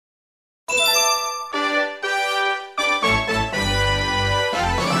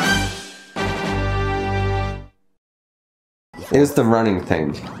It was the running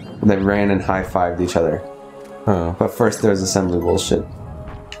thing. They ran and high-fived each other. Oh. But first there was assembly bullshit.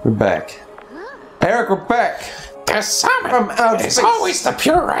 We're back. Eric, we're back! The summit is always the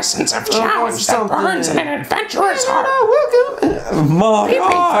pure essence of challenge that burns in an adventurous heart. My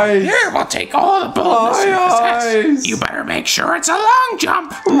eyes! Here, we'll take all the boldness you possess. You better make sure it's a long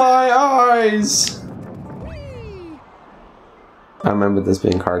jump. My eyes! I remember this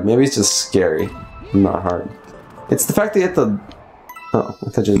being hard. Maybe it's just scary, not hard. It's the fact that you have to... Oh, I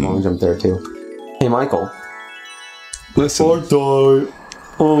thought you had a long jump there too. Hey, Michael. Listen. I died.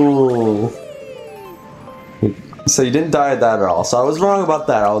 Oh. So you didn't die at that at all. So I was wrong about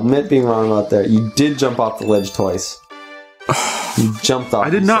that. I'll admit being wrong about that. You did jump off the ledge twice. You jumped off. I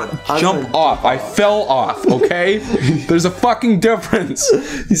did not jump off. I fell off, okay? There's a fucking difference.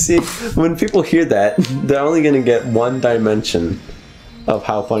 You see, when people hear that, they're only going to get one dimension of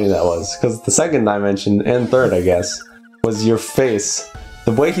how funny that was. Because the second dimension, and third, I guess, was your face.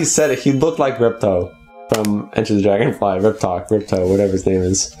 The way he said it, he looked like Ripto from Enter the Dragonfly. Ripto, whatever his name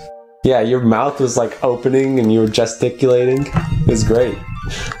is. Yeah, your mouth was like opening and you were gesticulating. It was great.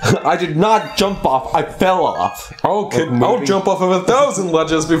 I did not jump off, I fell off. Oh, kid, I'll jump off of 1,000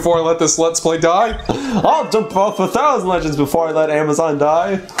 ledges before I let this Let's Play die. I'll jump off 1,000 legends before I let Amazon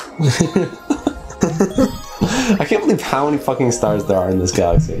die. I can't believe how many fucking stars there are in this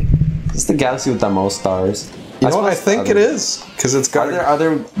galaxy. Is this the galaxy with the most stars? You know what? I think it is. Because it's got... Are there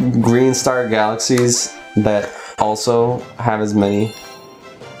other green star galaxies that also have as many?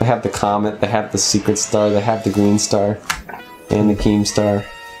 They have the comet, they have the secret star, they have the green star, and the Keem star.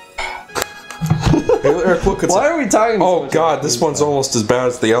 Hey, Eric, look, Why are we talking Oh god, this one's almost as bad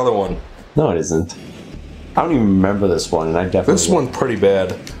as the other one. No, it isn't. I don't even remember this one, and I definitely... This one's pretty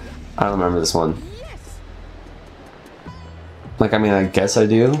bad. I don't remember this one. Like, I mean, I guess I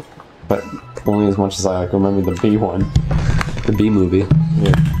do, but only as much as I like remember the B one. The B movie.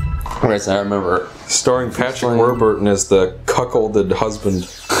 Yeah. Whereas I remember... Starring Patrick Warburton as the cuckolded husband.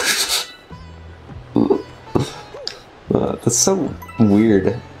 That's so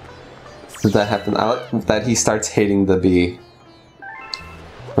weird that happened. I like that he starts hating the bee.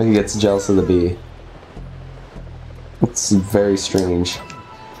 Like he gets jealous of the bee. It's very strange.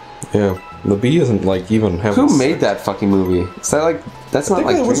 Yeah, the bee isn't like even having... Who made that fucking movie? Is that like... That's not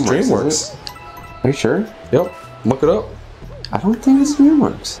like DreamWorks, is it? Are you sure? Yep, look it up. I don't think it's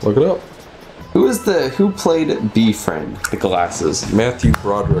DreamWorks. Look it up. Who played Bee Friend? The glasses. Matthew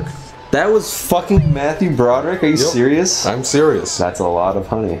Broderick. That was fucking Matthew Broderick? Are you serious? I'm serious. That's a lot of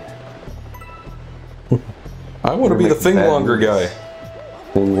honey. I want to be the Thinglonger guy.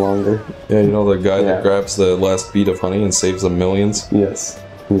 Thinglonger? Yeah, you know the guy that grabs the last bead of honey and saves them millions? Yes.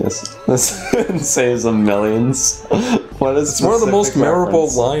 Yes. Saves them millions. What is It's one of the most memorable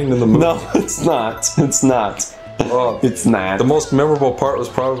lines in the movie. No, it's not. It's not. It's not. The most memorable part was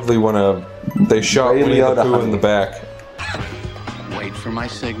probably when they shot Winnie the Pooh in the back. Wait for my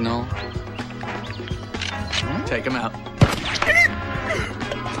signal. Take him out.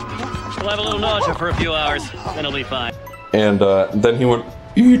 We'll have a little nausea for a few hours, then it'll be fine. And then he went,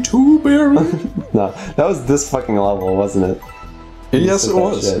 E2 berry. No, that was this fucking level, wasn't it? Yes, it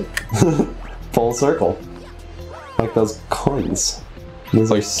was. Full circle. Like those coins. Those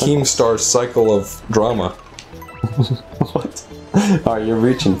like Keemstar's cycle of drama. What? Alright, you're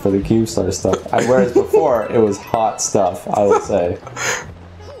reaching for the Keemstar stuff. Whereas before, it was hot stuff, I would say.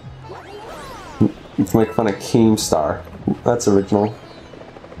 You can make fun of Keemstar. That's original.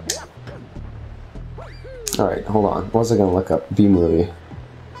 Alright, hold on. What was I gonna look up? B-movie.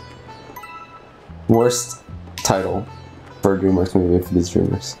 Worst title for a DreamWorks movie for these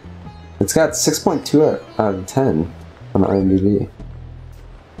dreamers. It's got 6.2 out of 10 on IMDb.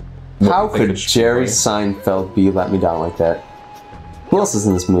 How could Jerry Seinfeld be let me down like that? Who else is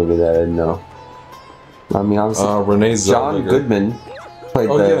in this movie that I didn't know? I mean, obviously, Renee Zellweger. John Goodman played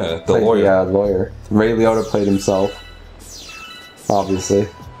the lawyer. lawyer. Ray Liotta played himself. Obviously.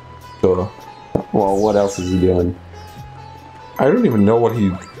 Well, what else is he doing? I don't even know what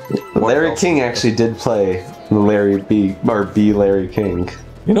he... Larry King actually did play Larry B. or B. Larry King.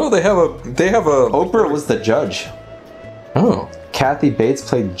 You know, they have a... Oprah was the judge. Oh. Kathy Bates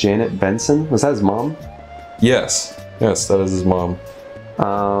played Janet Benson. Was that his mom? Yes. Yes, that is his mom.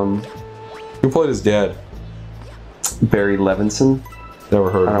 Who played his dad? Barry Levinson.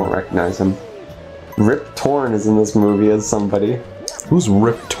 Never heard of him. I don't recognize him. Rip Torn is in this movie as somebody. Who's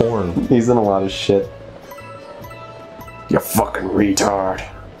Rip Torn? He's in a lot of shit. You fucking retard.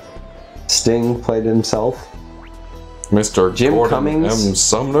 Sting played himself. Mr. Jim Gordon Cummings. M.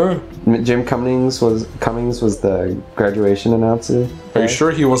 Sumner? Jim Cummings was the graduation announcer. Are you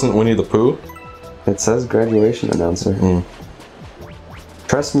sure he wasn't Winnie the Pooh? It says graduation announcer.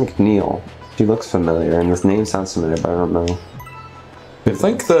 Tress McNeil. She looks familiar, and this name sounds familiar, but I don't know. I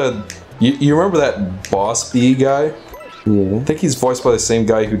think you remember that Boss Bee guy? Yeah. I think he's voiced by the same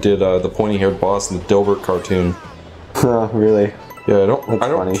guy who did the pointy-haired boss in the Dilbert cartoon. Oh, really? Yeah, That's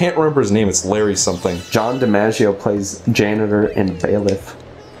funny. can't remember his name. It's Larry something. John DiMaggio plays janitor and bailiff.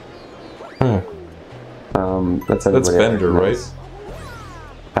 That's Bender, right?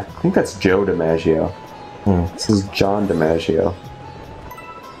 I think that's Joe DiMaggio. This is John DiMaggio.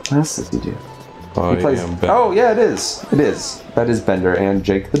 What else does he do? Oh, He plays. yeah, Bender. Oh yeah, it is. It is. That is Bender and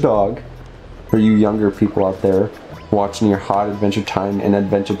Jake the dog. For you younger people out there watching your hot Adventure Time and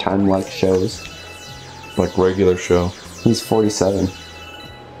Adventure Time like shows. Like regular show. He's 47.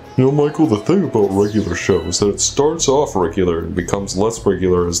 You know, Michael, the thing about regular shows is that it starts off regular and becomes less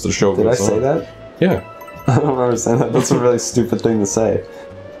regular as the show Did I goes on. say that? Yeah. I don't remember saying that. That's a really stupid thing to say.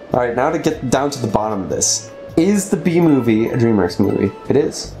 Alright, now to get down to the bottom of this. Is the B movie a DreamWorks movie? It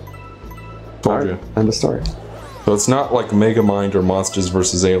is. Told you. End of story. So it's not like Megamind or Monsters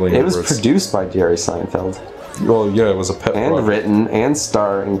vs. Aliens. It was produced by Jerry Seinfeld. Well, yeah, it was a pet And project. written and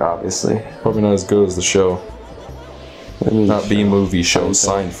starring, obviously. Probably not as good as the show. I mean, Not B-movie show,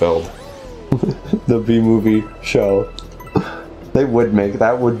 Seinfeld. the B movie show. They would make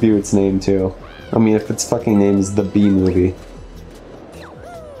that would be its name too. I mean, if its fucking name is the B movie.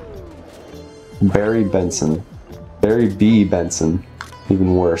 Barry Benson. Barry B. Benson.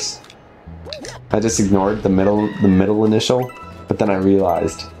 Even worse. I just ignored the middle initial, but then I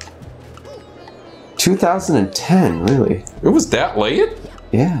realized. 2010, really? It was that late?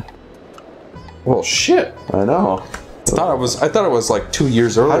 Yeah, Well, shit. I know. I thought it was like 2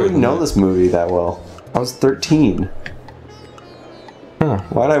 years earlier. How do we than know that. this movie that well? I was 13.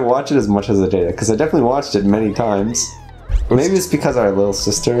 Why'd I watch it as much as I did? Because I definitely watched it many times. Maybe it's because our little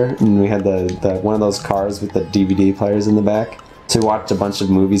sister, and we had the one of those cars with the DVD players in the back. So we watched a bunch of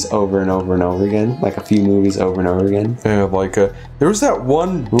movies over and over and over again. Like a few movies over and over again. Yeah, like there was that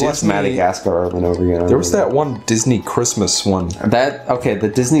one We watched Disney. Madagascar over and over again. There was that one Disney Christmas one. Okay, the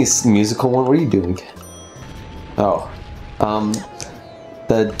Disney musical one. What are you doing? Oh,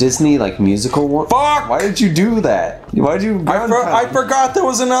 the Disney like musical one. Fuck! Why did you do that? Why did you? I forgot there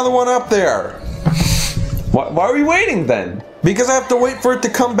was another one up there. Why are we waiting then? Because I have to wait for it to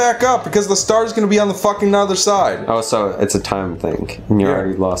come back up because the star's gonna be on the fucking other side. Oh, so it's a time thing, and you're Yeah.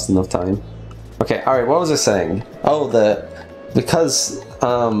 already lost enough time. Okay, all right. What was I saying? Oh, because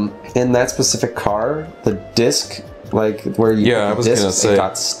in that specific car, the disc, like where you Yeah, I was gonna say. it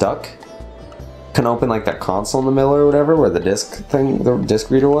got stuck. Can open like that console in the middle or whatever, where the disc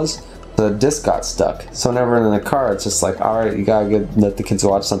reader was. The disc got stuck. So whenever in the car, it's just like, all right, you gotta let the kids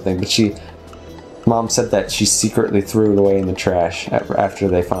watch something. But Mom said that she secretly threw it away in the trash after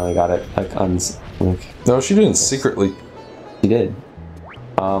they finally got it like No, she didn't secretly. She did.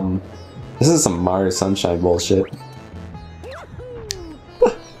 This is some Mario Sunshine bullshit.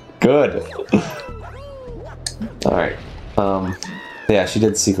 Good. Alright. Yeah, she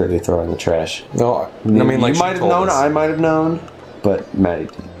did secretly throw it in the trash. No, I mean, like you might have known, I might have known, but Maddie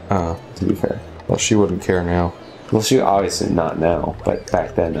didn't, to be fair. Well, she wouldn't care now. Well, she obviously not now, but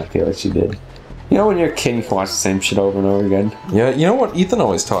back then I feel like she did. You know when you're a kid you can watch the same shit over and over again? Yeah, you know what? Ethan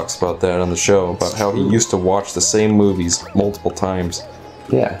always talks about that on the show, about how he used to watch the same movies multiple times.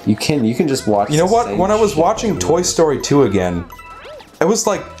 Yeah, you can just watch. You know the what? same When I was shit watching over and Toy Story 2 again, it was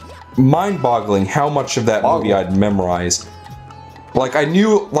like mind-boggling how much of that movie I'd memorized. Like I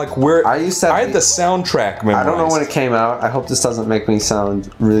knew like where I used to have I had the soundtrack memorized. I don't know when it came out. I hope this doesn't make me sound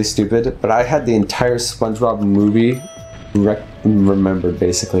really stupid, but I had the entire SpongeBob movie remembered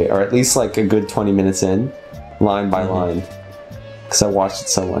basically, or at least like a good 20 minutes in, line by line, because I watched it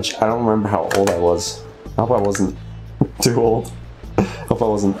so much. I don't remember how old I was. I hope I wasn't too old. I hope I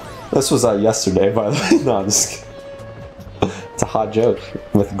wasn't. This was yesterday, by the way. No, I'm just kidding. It's a hot joke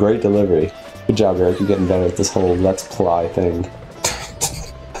with great delivery. Good job, Eric. You're getting better at this whole Let's Ply thing.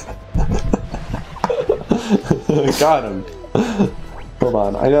 Got him. Hold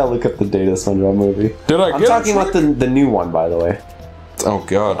on, I gotta look up the data SpongeBob movie. I'm talking about the new one, by the way. Oh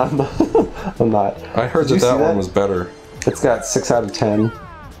god. I'm not. I heard Did you that see one was better. It's got 6 out of 10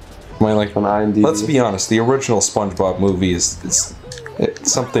 Like, on IMDb. let's be honest, the original SpongeBob movie it's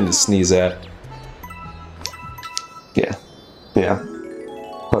something to sneeze at. Yeah.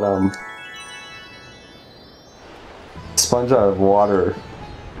 But Sponge Out of Water,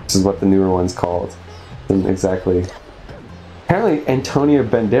 which is what the newer one's called. Isn't exactly. Apparently, Antonio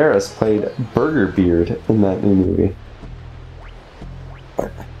Banderas played Burger Beard in that new movie.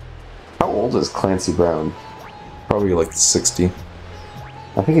 How old is Clancy Brown? Probably like 60.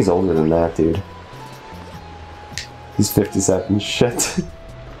 I think he's older than that, dude. He's 57. Shit.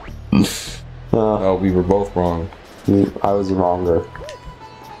 we were both wrong. I was wronger.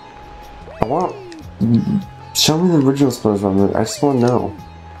 I want... Show me the original SpongeBob movie. I just want to know.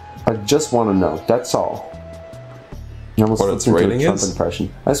 I just want to know. That's all. What its rating is?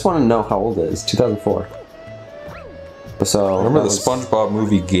 Impression. I just want to know how old it is. 2004. So remember the SpongeBob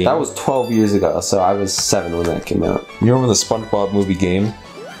movie game? That was 12 years ago, so I was 7 when that came out. You remember the SpongeBob movie game?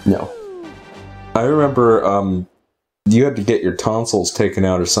 No. I remember you had to get your tonsils taken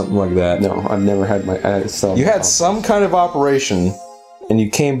out or something like that. No, I've never had my... You had some kind of operation, and you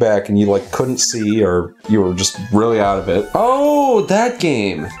came back and you like couldn't see, or you were just really out of it. Oh, that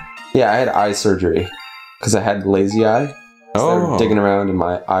game! Yeah, I had eye surgery. Because I had lazy eye. So they were digging around in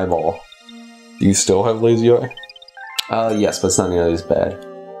my eyeball. Do you still have lazy eye? Yes, but it's not nearly as bad.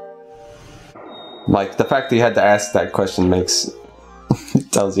 Like, the fact that you had to ask that question makes...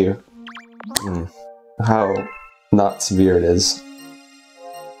 tells you how not severe it is.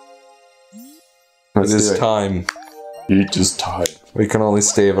 It is time. It is time. We can only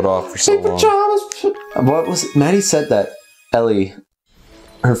stave it off for so long. What was it? Maddie said that Ellie,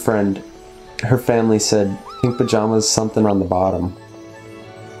 her friend, her family said pink pajamas something on the bottom.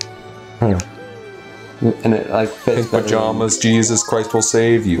 And it like fits Pink pajamas, Jesus Christ will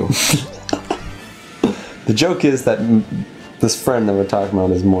save you. The joke is that this friend that we're talking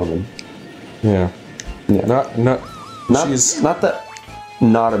about is Mormon. Yeah. Yeah. Not the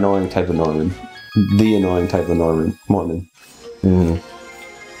not annoying type of Norman. The annoying type of Mormon.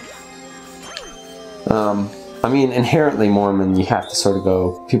 I mean, inherently Mormon, you have to sort of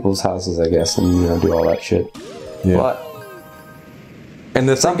go people's houses, I guess, and, you know, do all that shit. Yeah. But and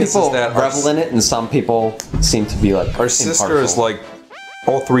the some people revel in it, and some people seem to be like our sister is like,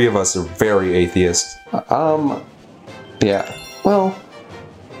 all three of us are very atheist. Yeah. Well,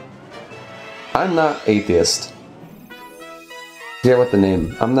 I'm not atheist. Yeah, what the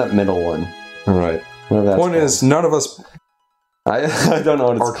name? I'm that middle one. All right. Point is, none of us. I don't know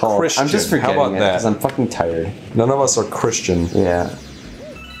what it's called. Christian. I'm just forgetting How about that? because I'm fucking tired. None of us are Christian. Yeah.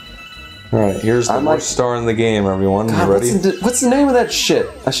 All right. Here's the worst star in the game, everyone. God, you ready? What's the name of that shit?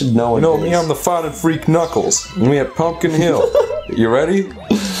 I should know. You know me. I'm the Fun and Freak Knuckles, and we at Pumpkin Hill. You ready?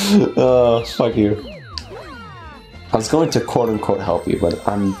 Oh, fuck you. I was going to quote-unquote help you, but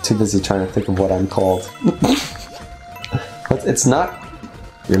I'm too busy trying to think of what I'm called. But it's not...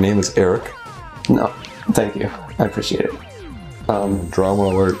 Your name is Eric? No. Thank you. I appreciate it. Drama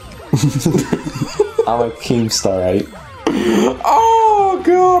alert. I'm a Keemstar, right? Oh,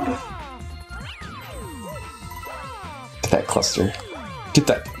 God! Get that cluster. Get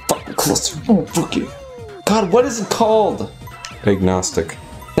that fucking cluster. Oh, fuck you. God, what is it called? Agnostic.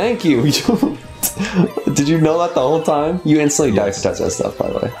 Thank you. Did you know that the whole time? You instantly died to touch that stuff, by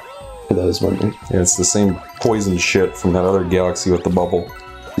the way. For those wondering. Yeah, it's the same poison shit from that other galaxy with the bubble.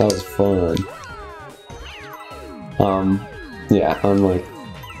 That was fun. Yeah, I'm like...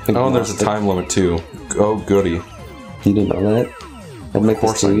 Oh, and there's a time limit too. Oh, goody. You didn't know that? Of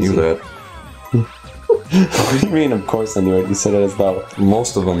course I knew that. What do you mean, of course I knew it? You said it as though...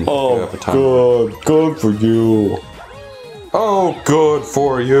 Most of them have a time limit. Good for you. Oh, good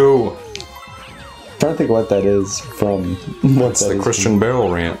for you. I'm trying to think what that is from. What's the Christian Barrel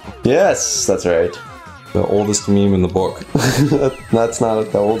rant? Yes, that's right. The oldest meme in the book. That's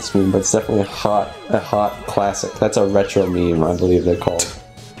not the oldest meme, but it's definitely a hot classic. That's a retro meme, I believe they're called.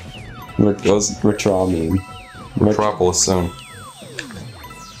 Retro meme. Metropolis Zone.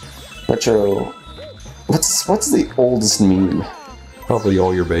 Retro. What's the oldest meme? Probably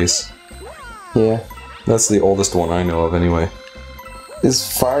All Your Base. Yeah. That's the oldest one I know of, anyway. Is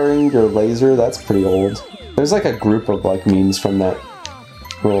firing your laser? That's pretty old. There's like a group of like memes from that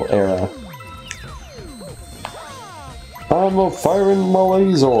little era. I'm a firing my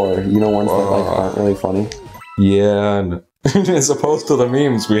laser. You know, ones that like aren't really funny. Yeah, and as opposed to the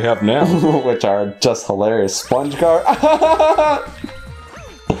memes we have now, which are just hilarious. Sponge guard.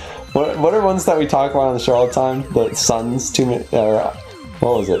 What are ones that we talk about on the show all the time? The sons.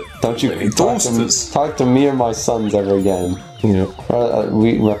 What was it? Don't you talk to me or my sons ever again? Yeah.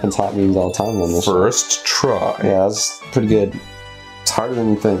 We reference hot memes all the time on this show. First try. Yeah, that's pretty good. It's harder than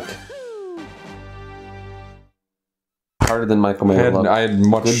you think. Harder than Michael May. I had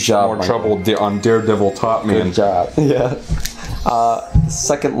much more trouble on Daredevil Top Man. Good job. Yeah. The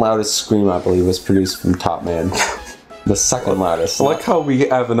second loudest scream, I believe, was produced from Top Man. The second loudest. I like how we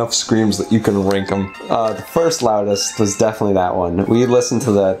have enough screams that you can rank them. The first loudest was definitely that one. We listened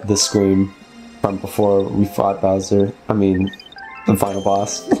to the scream from before we fought Bowser. I mean, the final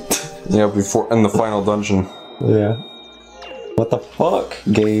boss. Yeah, before in the final dungeon. Yeah. What the fuck,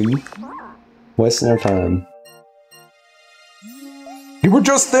 game? Wasting our time. You were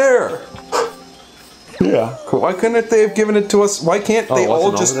just there! Yeah. Why couldn't they have given it to us? Why can't they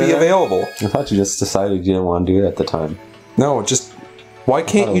all wasn't just over be there? available? I thought you just decided you didn't want to do it at the time. No, just why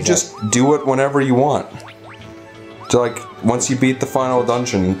can't it you was just do it whenever you want? So like once you beat the final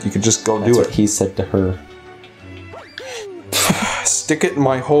dungeon, you could just go That's do what it. he said to her. Stick it in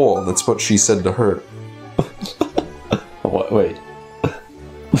my hole. That's what she said to her. What? Wait.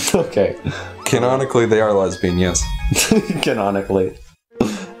 Okay. Canonically, they are lesbian. Yes. Canonically.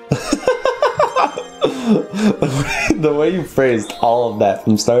 The way you phrased all of that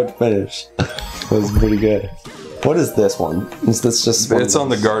from start to finish was pretty good. What is this one? Is this just... It's on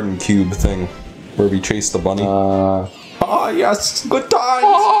the garden cube thing, where we chase the bunny. Oh yes, good times!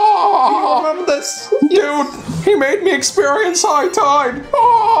 Oh, You remember this? dude, he made me experience high tide.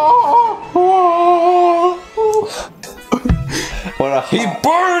 What a He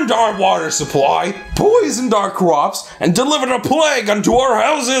burned our water supply, poisoned our crops, and delivered a plague unto our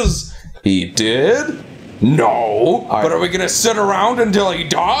houses. He did? No. But are we gonna sit around until he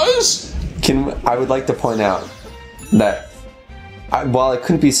does? I would like to point out that while I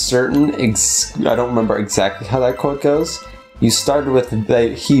couldn't be certain, I don't remember exactly how that quote goes. You started with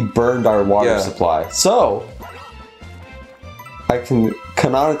he burned our water supply. So, I can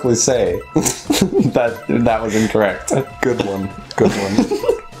canonically say that was incorrect. Good one. Good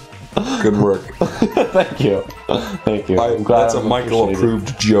one. Good work. Thank you. Thank you. I'm glad That's a I'm Michael appreciated.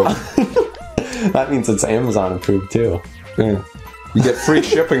 approved joke. That means it's Amazon approved too. Yeah. You get free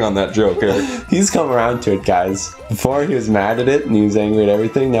shipping on that joke, Eric. He's come around to it, guys. Before he was mad at it and he was angry at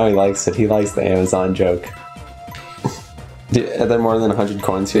everything, now he likes it. He likes the Amazon joke. Are there more than 100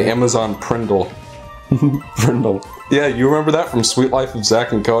 coins The here? Amazon Prindle. Brindle. Yeah, you remember that from Sweet Life of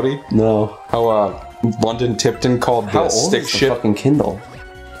Zack and Cody? No. How London Tipton called How the old stick is the shift. fucking Kindle?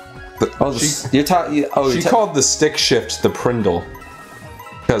 You're talking. She called the stick shift the Prindle.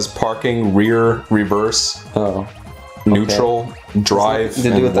 Because parking, rear, reverse, neutral, drive, to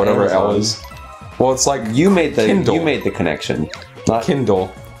do and with the whatever Amazon. L is. Well, it's like You made the Kindle. You made the connection. Not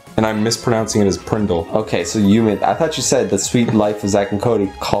Kindle, and I'm mispronouncing it as Prindle. okay. So you made. I thought you said the Sweet Life of Zack and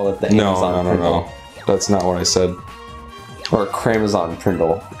Cody call it the Amazon No. Prindle That's not what I said. or Cramazon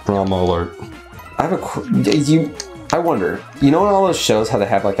Prindle. Drama alert. I have I wonder. You know in all those shows how they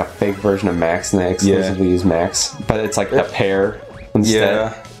have like a fake version of Max and they exclusively use Max, but it's like a pair instead.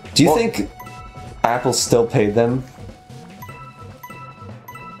 Yeah. Do you think Apple still paid them?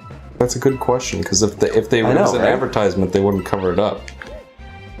 That's a good question, because if they I it know, was an right? advertisement, they wouldn't cover it up.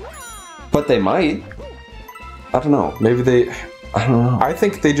 But they might. I don't know. Maybe they... I don't know. I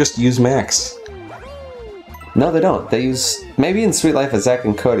think they just use Max. No, they don't. They use maybe in Sweet Life of Zack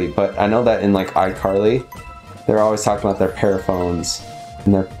and Cody, but I know that in like iCarly, they're always talking about their Paraphones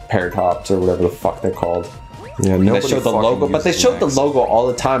and their Paratops or whatever the fuck they're called. Yeah, They nobody showed the fucking logo, but they uses showed the Max. logo all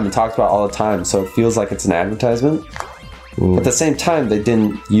the time and talked about it all the time, so it feels like it's an advertisement. But at the same time, they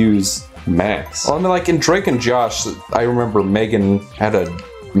didn't use Max. Well, I mean, like in Drake and Josh, I remember Megan had a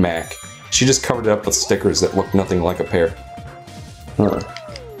Mac. She just covered it up with stickers that looked nothing like a pair. Huh.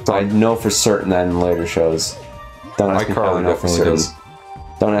 So I know for certain that in later shows. Don't ask me how I iCarly know for definitely certain. does.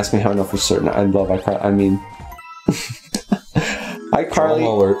 Don't ask me how I know for certain. I love iCarly. I mean, Drama iCarly.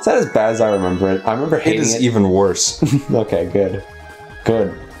 alert. It's not as bad as I remember it. I remember It hating is it. even worse. Okay, good.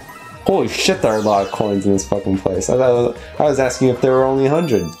 Good. Holy shit, there are a lot of coins in this fucking place. I was asking if there were only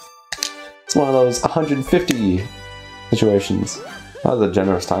 100. It's one of those 150 situations. That was a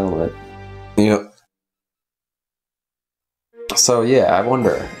generous time limit. Yep. So yeah, I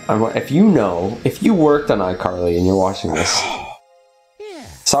wonder if you worked on iCarly and you're watching this.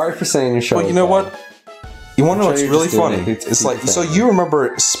 Sorry for saying your show. Well, you was know bad. what? You want to know I'm what's sure you're really just doing funny? it. It's like, so you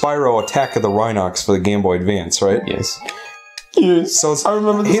remember Spyro Attack of the Rhinox for the Game Boy Advance, right? Yes. Yes. So I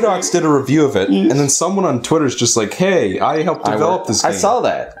remember this. Haydox did a review of it, Yes. and then someone on Twitter's just like, "Hey, I helped develop this game." I saw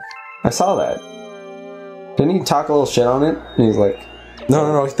that. Didn't he talk a little shit on it? And he's like,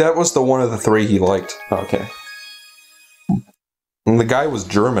 No, that was the one of the three he liked. oh, okay. And the guy was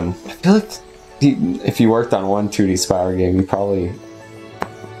German. I feel like if you worked on one 2D Spyro game, you probably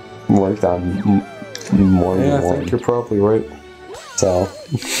worked on more Yeah, I than one. think you're probably right. So,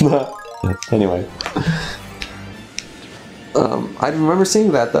 anyway. I remember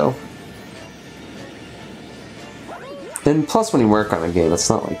seeing that though. And plus, when you work on a game, it's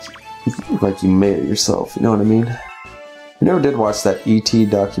not like you made it yourself. You know what I mean? I never did watch that E.T.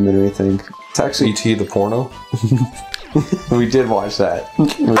 documentary thing. It's actually E.T. the porno? we did watch that. We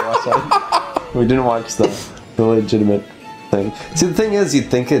watched that. We didn't watch the legitimate thing. See, the thing is, you'd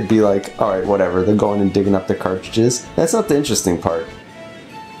think it'd be like, all right, whatever. They're going and digging up the cartridges. That's not the interesting part.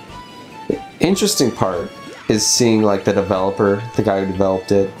 The interesting part is seeing like the developer, the guy who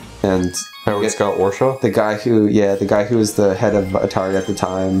developed it, and Howard Scott Warshaw? The guy who was the head of Atari at the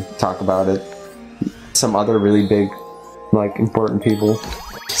time, talk about it. Some other really big, like, important people.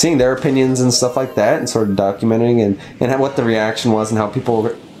 Seeing their opinions and stuff like that, and sort of documenting and what the reaction was and how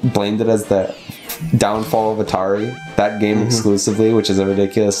people blamed it as the downfall of Atari, that game exclusively, which is a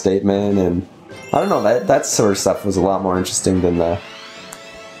ridiculous statement. And I don't know, that sort of stuff was a lot more interesting than the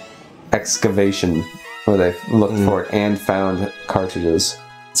excavation where they looked for it and found cartridges.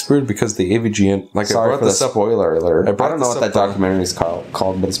 It's weird because the AVGN... Like, Sorry I brought for the this up. spoiler alert. I don't know what that the- documentary is called,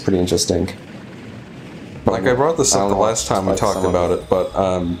 but it's pretty interesting. Like, I brought this up the last time we talked about it, but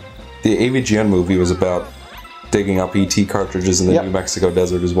the AVGN movie was about digging up ET cartridges in the New Mexico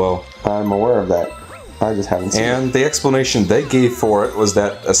desert as well. I'm aware of that. I just haven't seen it. And the explanation they gave for it was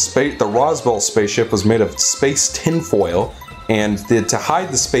that the Roswell spaceship was made of space tinfoil, and to hide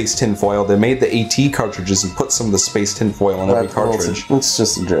the space tinfoil, they made the AT cartridges and put some of the space tinfoil in every cartridge. It's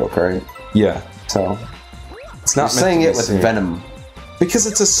just a joke, right? Yeah. So, It's not you're saying it with venom. Because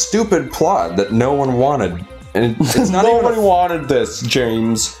it's a stupid plot that no one wanted. And it's not Nobody even wanted this,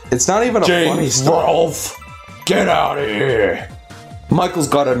 James. It's not even a funny story. Rolf, get out of here. Michael's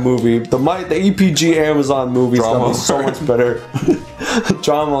got a movie. The EPG Amazon movie is gonna be so much better.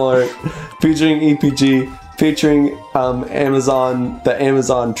 Drama alert. Featuring EPG. Featuring Amazon, the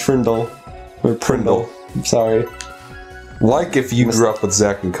Amazon Trindle. Or Prindle. I'm sorry. Like if you grew up with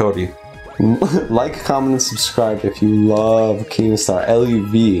Zach and Cody. Like, comment, and subscribe if you love Keemstar.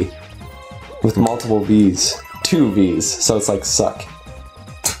 LUV. With multiple V's. 2 V's. So it's like suck.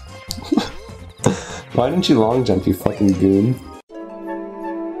 Why didn't you long jump, you fucking goon?